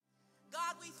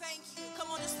we thank you. Come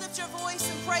on, just lift your voice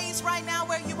and praise right now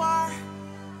where you are.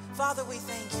 Father, we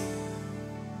thank you.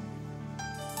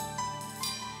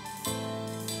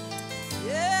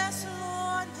 Yes,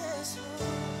 Lord, yes,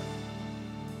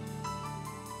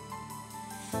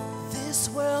 Lord. This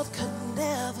world could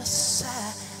never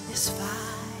satisfy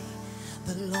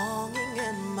the longing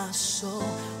in my soul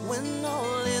when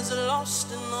all is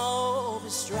lost and all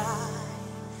is dry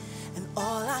and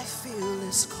all I feel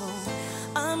is cold.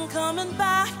 I'm coming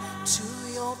back to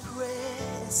your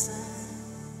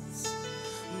presence.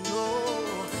 No,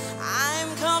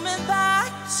 I'm coming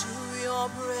back to your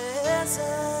presence,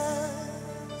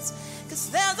 'cause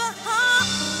there's a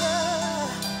hunger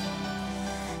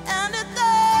and a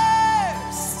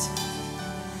thirst.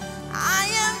 I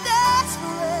am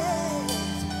desperate.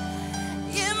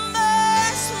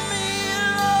 Immerse me,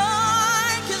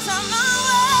 Lord, 'cause I'm not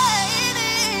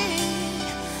waiting,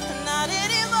 not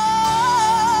anymore.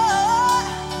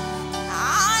 I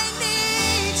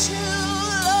need you,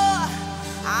 Lord.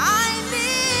 I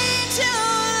need you,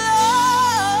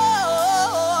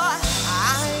 Lord.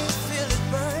 I feel it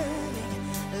burning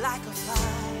like a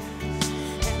fire,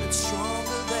 and it's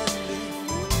stronger than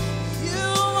before. You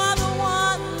are the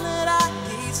one that I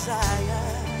desire.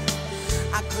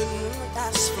 I couldn't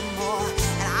ask for more,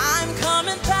 and I'm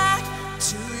coming back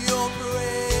to your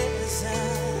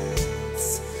presence.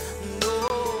 No,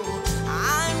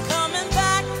 I'm coming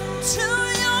back to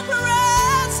your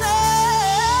presence,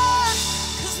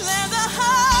 'cause there's a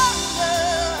hunger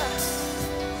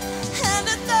and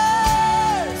a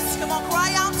thirst. Come on, cry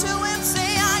out to him, say,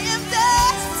 I am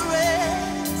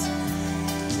desperate.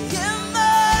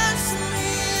 Immerse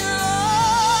me,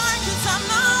 Lord, 'cause I'm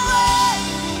not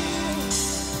waiting,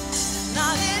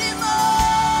 not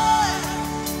anymore.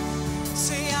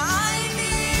 Say, I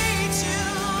need you,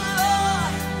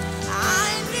 Lord. I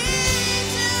need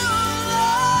you,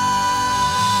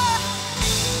 Lord.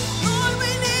 Lord,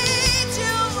 we need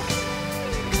you.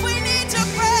 We need your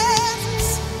presence.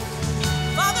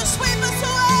 Father, sweep us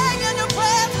away in your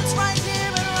presence right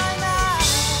here and right now.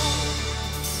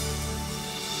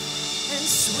 And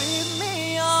sweep me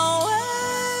away.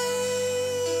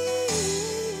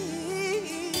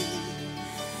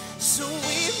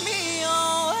 Sweep me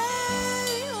away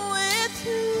with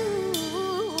you,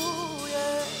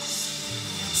 yes.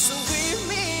 Sweep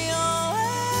me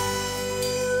away,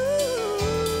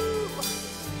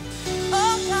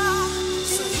 oh God.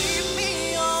 Sweep me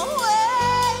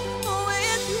away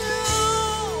with you.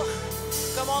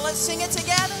 Come on, let's sing it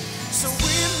together.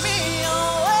 Sweep me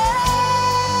away.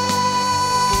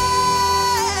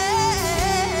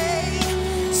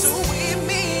 Sweep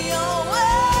me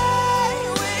away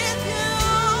with you.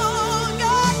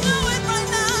 God, do it right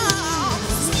now.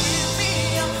 Sweep me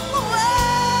away.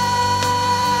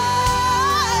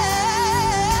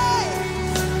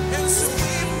 And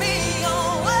sweep me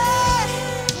away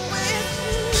with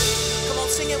you. Come on,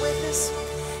 sing it with us.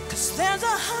 'Cause there's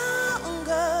a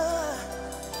hunger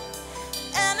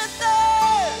and a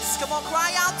thirst. Come on,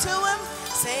 cry out to him.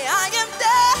 Say, I am